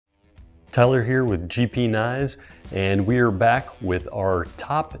Tyler here with GPKNIVES, and we are back with our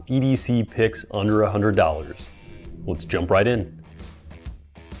top EDC picks under $100. Let's jump right in.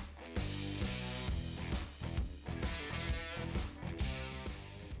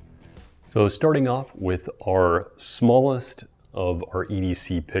 So starting off with our smallest of our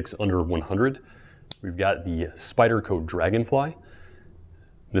EDC picks under 100, we've got the Spyderco Dragonfly.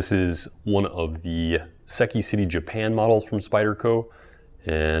 This is one of the Seki City, Japan models from Spyderco,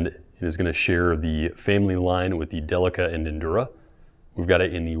 and it is going to share the family line with the Delica and Endura. We've got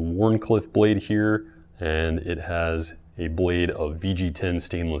it in the Wharncliffe blade here, and it has a blade of VG10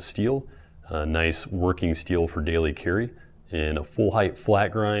 stainless steel, a nice working steel for daily carry, in a full height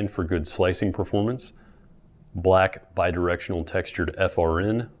flat grind for good slicing performance, black bidirectional textured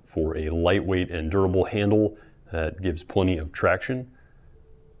FRN for a lightweight and durable handle that gives plenty of traction,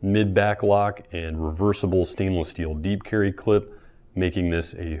 mid-back lock and reversible stainless steel deep carry clip, making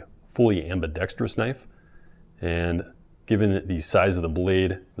this a fully ambidextrous knife. And given the size of the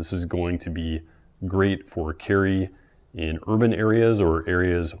blade, this is going to be great for carry in urban areas or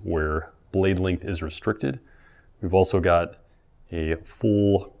areas where blade length is restricted. We've also got a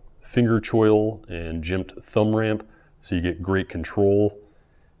full finger choil and jimped thumb ramp, so you get great control.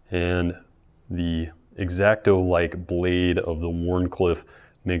 And the X-Acto-like blade of the Wharncliffe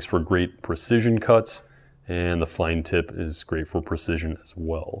makes for great precision cuts, and the fine tip is great for precision as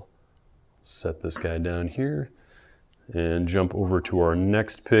well. Set this guy down here and jump over to our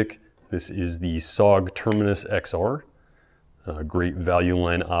next pick. This is the SOG Terminus XR, a great value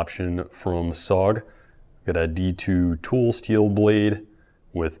line option from SOG. Got a D2 tool steel blade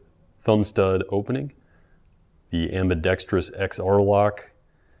with thumb stud opening, the ambidextrous XR lock.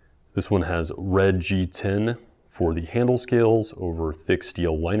 This one has red G10 for the handle scales over thick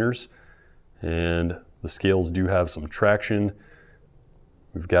steel liners, and the scales do have some traction.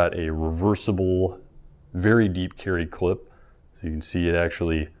 We've got a reversible, very deep carry clip. So you can see it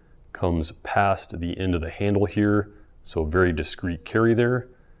actually comes past the end of the handle here, so very discreet carry there.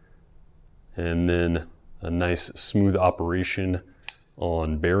 And then a nice smooth operation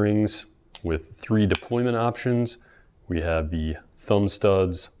on bearings with 3 deployment options. We have the thumb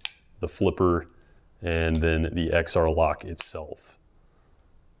studs, the flipper, and then the XR lock itself.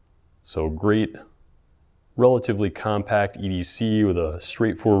 So great, relatively compact EDC with a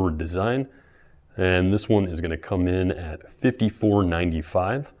straightforward design. And this one is going to come in at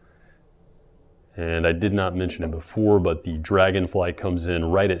 $54.95. And I did not mention it before, but the Dragonfly comes in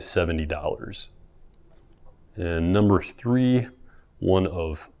right at $70. And number 3, one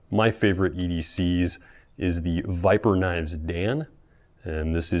of my favorite EDCs, is the Viper Knives Dan.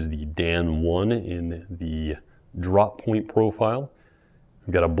 And this is the Dan 1 in the drop point profile.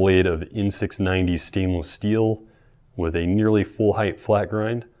 We've got a blade of N690 stainless steel with a nearly full height flat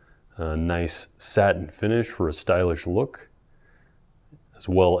grind, a nice satin finish for a stylish look, as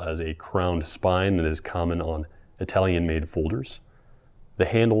well as a crowned spine that is common on Italian-made folders. The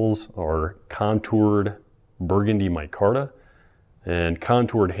handles are contoured burgundy micarta, and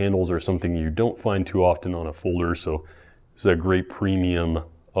contoured handles are something you don't find too often on a folder, so this is a great premium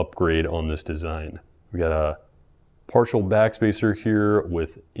upgrade on this design. We got a partial backspacer here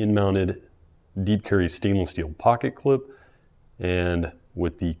with in-mounted deep carry stainless steel pocket clip, and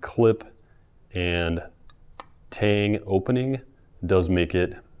with the clip and tang opening does make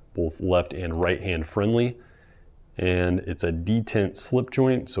it both left and right hand friendly. And it's a detent slip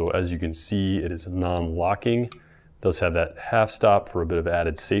joint, so as you can see, it is non-locking. Does have that half stop for a bit of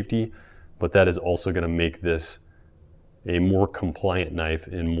added safety, but that is also going to make this a more compliant knife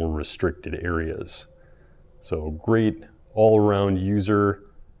in more restricted areas. So great all-around user,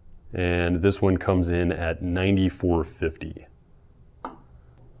 and this one comes in at $94.50.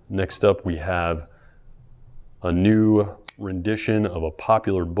 Next up, we have a new rendition of a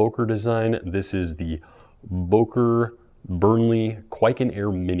popular Boker design. This is the Boker Burnley Kwaiken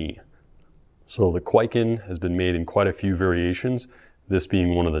Air Mini. So the Kwaiken has been made in quite a few variations, this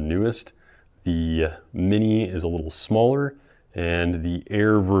being one of the newest. The Mini is a little smaller, and the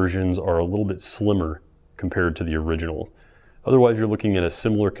Air versions are a little bit slimmer compared to the original. Otherwise, you're looking at a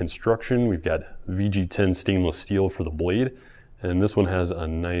similar construction. We've got VG10 stainless steel for the blade, and this one has a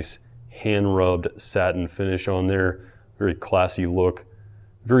nice hand-rubbed satin finish on there. Very classy look,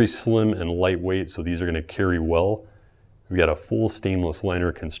 very slim and lightweight, so these are going to carry well. We've got a full stainless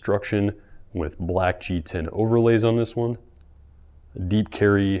liner construction with black G10 overlays on this one, a deep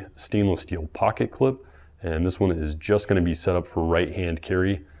carry stainless steel pocket clip, and this one is just going to be set up for right hand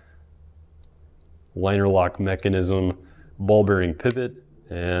carry. Liner lock mechanism, ball bearing pivot,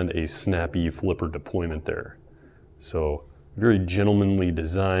 and a snappy flipper deployment there. So very gentlemanly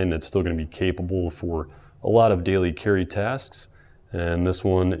design that's still going to be capable for a lot of daily carry tasks. And this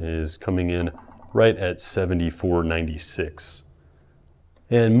one is coming in right at $74.96.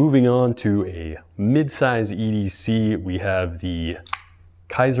 And moving on to a mid-size EDC, we have the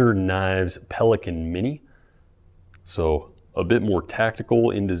KNIVES Pelican Mini. So a bit more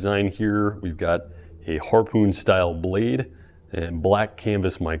tactical in design here. We've got a harpoon style blade and black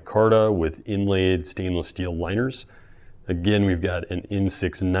canvas micarta with inlaid stainless steel liners. Again, we've got an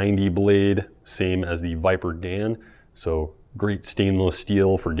N690 blade, same as the Viper Dan. So great stainless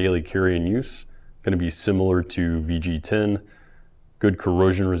steel for daily carry and use. Going to be similar to VG10. Good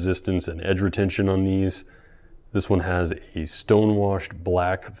corrosion resistance and edge retention on these. This one has a stone-washed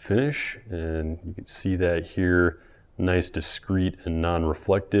black finish, and you can see that here. Nice, discreet, and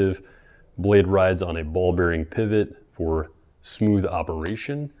non-reflective. Blade rides on a ball bearing pivot for smooth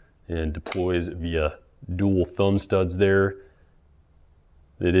operation and deploys via dual thumb studs there.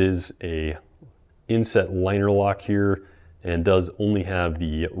 It is a inset liner lock here and does only have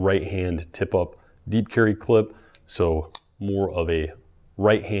the right hand tip up deep carry clip, so more of a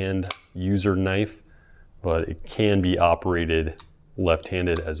right hand user knife, but it can be operated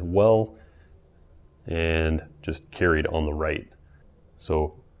left-handed as well and just carried on the right.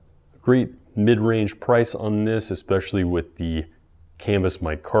 So great mid-range price on this, especially with the canvas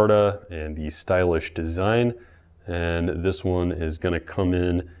micarta and the stylish design. And this one is going to come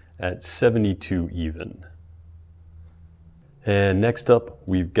in at 72 even. And next up,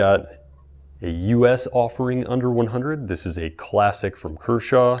 we've got a US offering under 100. This is a classic from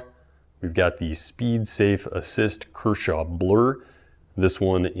Kershaw. We've got the Speed Safe Assist Kershaw Blur. This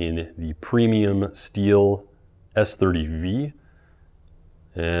one in the premium steel S30V.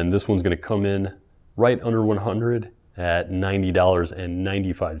 And this one's going to come in right under 100 at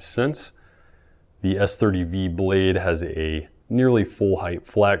 $90.95. The S30V blade has a nearly full height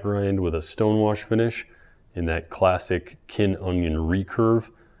flat grind with a stonewash finish in that classic kin onion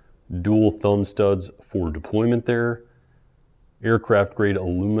recurve. Dual thumb studs for deployment there. Aircraft grade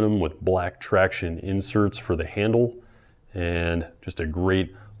aluminum with black traction inserts for the handle. And just a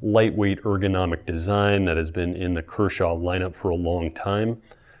great lightweight ergonomic design that has been in the Kershaw lineup for a long time.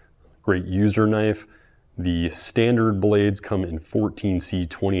 Great user knife. The standard blades come in 14C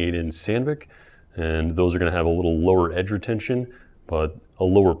 28-in Sandvik, and those are going to have a little lower edge retention, but a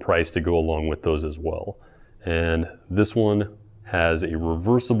lower price to go along with those as well. And this one has a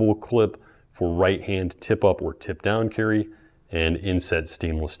reversible clip for right hand tip up or tip down carry and inset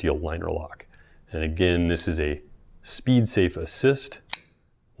stainless steel liner lock. And again, this is a Speed Safe Assist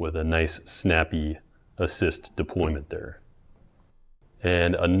with a nice snappy assist deployment there.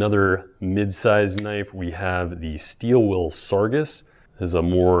 And another mid-size knife, we have the Steel Will Sargas. This is a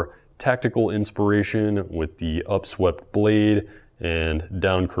more tactical inspiration with the upswept blade and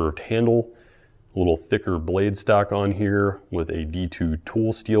down curved handle. A little thicker blade stock on here with a D2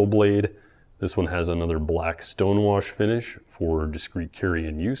 tool steel blade. This one has another black stonewash finish for discreet carry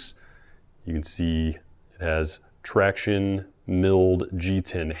and use. You can see it has traction milled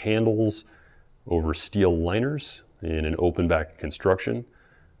G10 handles over steel liners in an open back construction.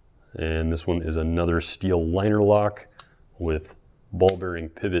 And this one is another steel liner lock with ball bearing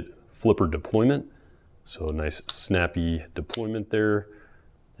pivot flipper deployment. So a nice snappy deployment there.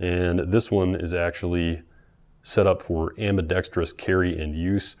 And this one is actually set up for ambidextrous carry and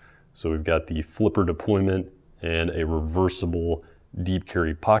use. So we've got the flipper deployment and a reversible deep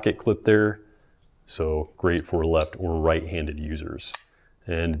carry pocket clip there. So great for left or right-handed users.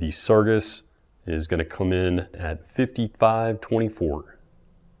 And the Sargas is going to come in at $55.24.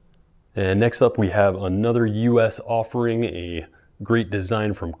 And next up we have another US offering, a great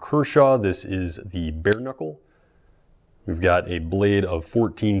design from Kershaw. This is the Bareknuckle. We've got a blade of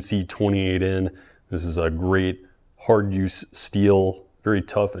 14C 28-in. This is a great hard use steel, very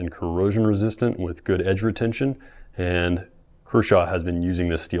tough and corrosion resistant with good edge retention. And Kershaw has been using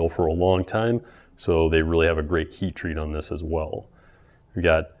this steel for a long time, so they really have a great heat treat on this as well. We've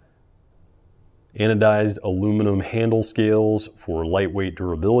got anodized aluminum handle scales for lightweight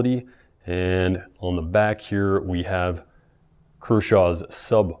durability. And on the back here, we have Kershaw's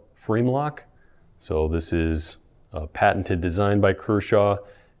sub frame lock. So this is a patented design by Kershaw,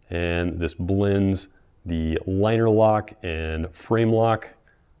 and this blends the liner lock and frame lock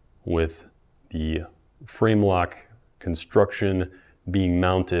with the frame lock construction being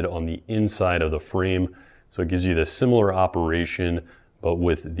mounted on the inside of the frame. So it gives you the similar operation, but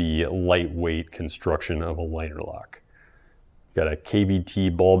with the lightweight construction of a liner lock. Got a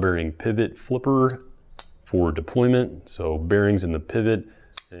KVT ball bearing pivot flipper for deployment. So bearings in the pivot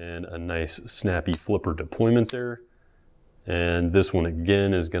and a nice snappy flipper deployment there. And this one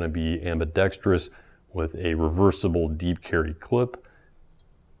again is going to be ambidextrous with a reversible deep carry clip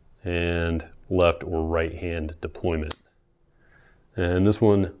and left or right hand deployment. And this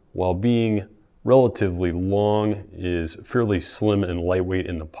one, while being relatively long, is fairly slim and lightweight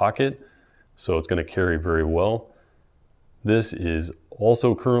in the pocket, so it's going to carry very well. This is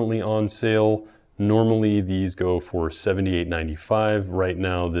also currently on sale. Normally these go for $78.95. Right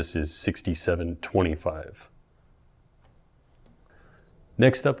now this is $67.25.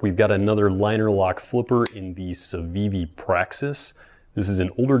 Next up, we've got another liner lock flipper in the Civivi Praxis. This is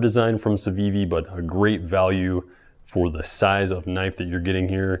an older design from Civivi, but a great value for the size of knife that you're getting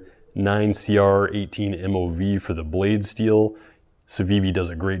here. 9CR 18 MOV for the blade steel. Civivi does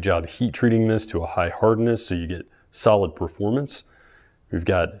a great job heat treating this to a high hardness, so you get solid performance. We've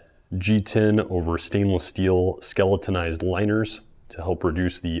got G10 over stainless steel skeletonized liners to help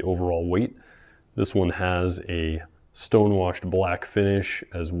reduce the overall weight. This one has a stonewashed black finish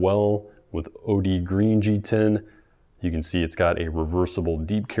as well with OD green G10. You can see it's got a reversible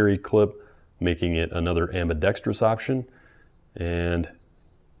deep carry clip, making it another ambidextrous option. And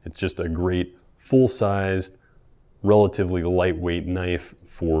it's just a great full-sized, relatively lightweight knife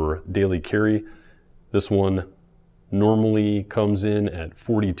for daily carry. This one normally comes in at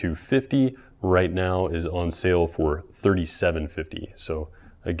 $42.50. Right now is on sale for $37.50. So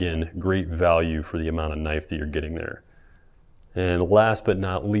again, great value for the amount of knife that you're getting there. And last but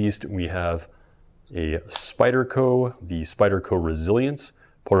not least, we have a Spyderco, the Spyderco Resilience,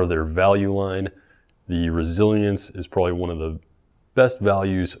 part of their value line. The Resilience is probably one of the best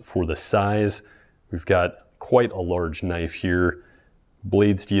values for the size. We've got quite a large knife here.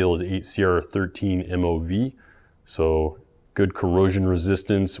 Blade steel is 8CR 13 MOV, so good corrosion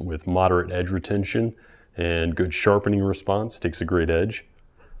resistance with moderate edge retention and good sharpening response, takes a great edge.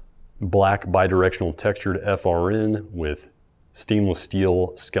 Black bidirectional textured FRN with stainless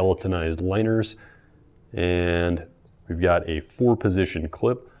steel skeletonized liners, and we've got a 4-position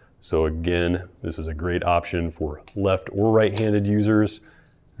clip. So again, this is a great option for left or right-handed users.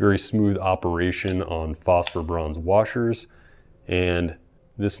 Very smooth operation on phosphor bronze washers, and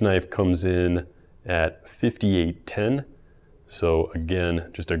this knife comes in at $58.10. So again,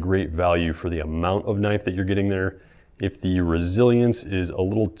 just a great value for the amount of knife that you're getting there. If the Resilience is a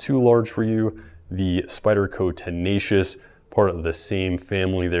little too large for you, the Spyderco Tenacious, part of the same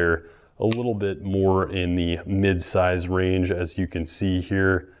family there, a little bit more in the mid-size range, as you can see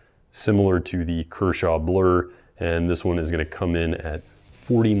here, similar to the Kershaw Blur, and this one is going to come in at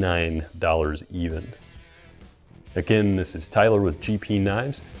 $49 even. Again, this is Tyler with GP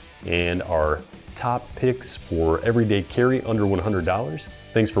Knives and our top picks for everyday carry under $100.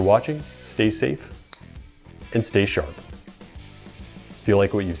 Thanks for watching, stay safe, and stay sharp. If you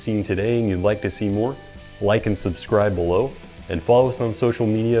like what you've seen today and you'd like to see more, like and subscribe below, and follow us on social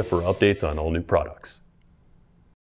media for updates on all new products.